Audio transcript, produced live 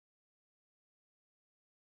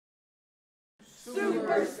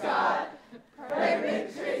Super Scott,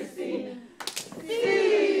 Pregnant Tracy,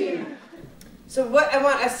 Steve! So what I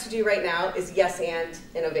want us to do right now is yes and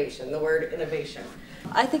innovation, the word innovation.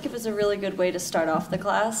 I think it was a really good way to start off the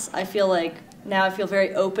class. I feel like now I feel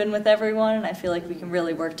very open with everyone, and I feel like we can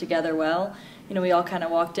really work together well. You know, we all kind of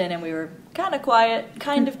walked in and we were kind of quiet,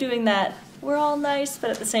 kind of doing that, we're all nice, but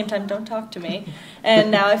at the same time, don't talk to me. And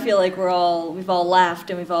now I feel like we've all laughed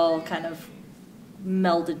and we've all kind of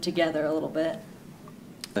melded together a little bit.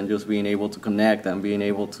 And just being able to connect and being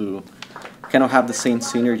able to kind of have the same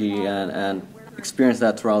synergy and experience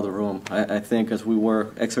that throughout the room. I think as we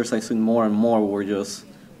were exercising more and more, we were just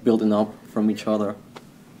building up from each other.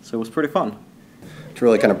 So it was pretty fun. To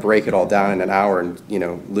really kind of break it all down in an hour and, you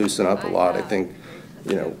know, loosen up a lot, I think,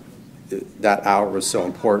 you know, that hour was so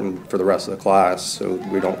important for the rest of the class, so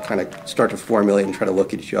we don't kind of start to formulate and try to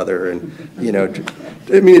look at each other and, you know,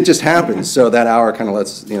 I mean, it just happens. So that hour kind of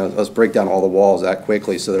lets, you know, us break down all the walls that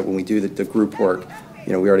quickly so that when we do the group work,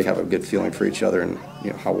 you know, we already have a good feeling for each other and, you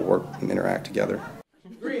know, how we'll work and interact together.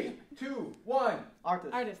 3, 2, 1.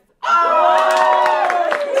 Artist.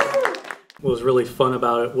 What was really fun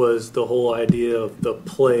about it was the whole idea of the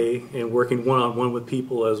play and working one-on-one with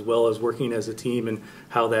people as well as working as a team, and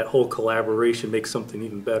how that whole collaboration makes something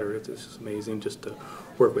even better. It's just amazing just to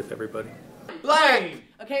work with everybody. Black.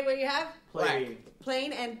 Okay, what do you have? Plain.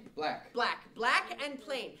 Plain and Black. Black and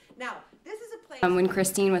plain. Now, this is a plain. When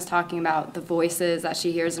Christine was talking about the voices that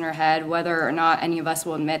she hears in her head, whether or not any of us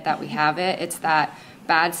will admit that we have it, it's that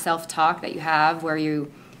bad self-talk that you have where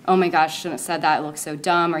you, oh my gosh, shouldn't have said that, it looks so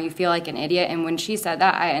dumb, or you feel like an idiot. And when she said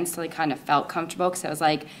that, I instantly kind of felt comfortable, because I was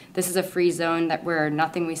like, this is a free zone that where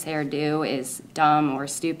nothing we say or do is dumb or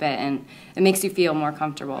stupid, and it makes you feel more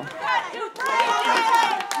comfortable.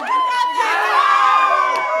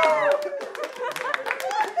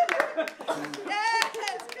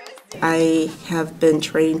 I have been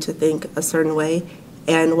trained to think a certain way,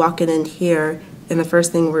 and walking in here, and the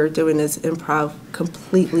first thing we're doing is improv,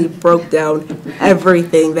 completely broke down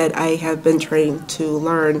everything that I have been trained to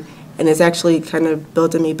learn, and it's actually kind of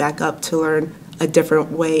building me back up to learn a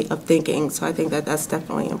different way of thinking. So I think that that's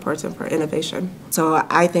definitely important for innovation. So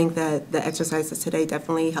I think that the exercises today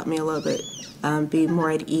definitely helped me a little bit be more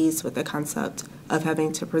at ease with the concept of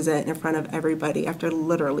having to present in front of everybody after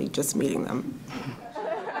literally just meeting them.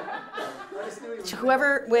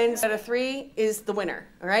 Whoever wins out of 3 is the winner,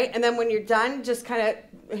 all right? And then when you're done, just kind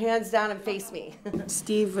of hands down and face me.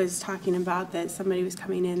 Steve was talking about that somebody was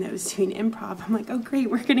coming in that was doing improv. I'm like, oh great,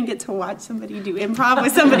 we're gonna get to watch somebody do improv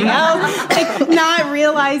with somebody else. Like, not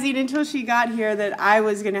realizing until she got here that I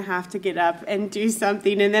was gonna have to get up and do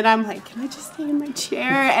something. And then I'm like, can I just stay in my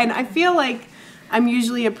chair? And I feel like I'm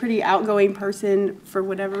usually a pretty outgoing person. For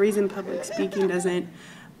whatever reason, public speaking doesn't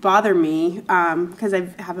bother me because I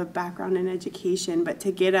have a background in education, but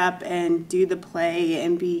to get up and do the play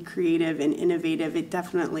and be creative and innovative, it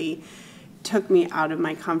definitely took me out of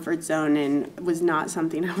my comfort zone and was not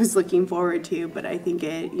something I was looking forward to. But I think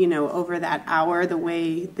it, you know, over that hour, the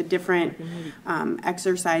way the different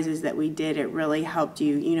exercises that we did, it really helped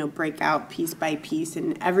you, you know, break out piece by piece,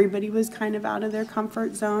 and everybody was kind of out of their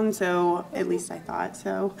comfort zone. So at least I thought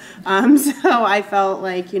so. So I felt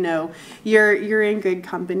like, you know, you're in good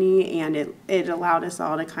company, and it allowed us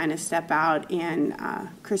all to kind of step out. And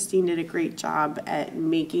Christine did a great job at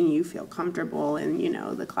making you feel comfortable, and, you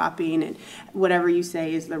know, the clapping and whatever you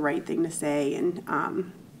say is the right thing to say. And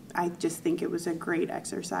I just think it was a great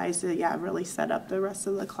exercise to, yeah, really set up the rest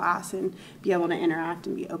of the class and be able to interact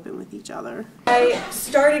and be open with each other. I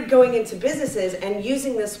started going into businesses and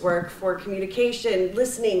using this work for communication,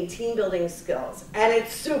 listening, team building skills, and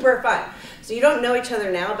it's super fun. So you don't know each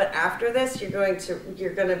other now, but after this, you're going to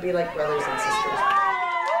be like brothers and sisters.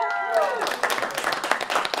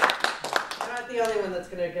 I'm not the only one that's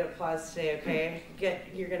going to get applause today, okay?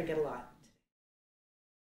 You're going to get a lot.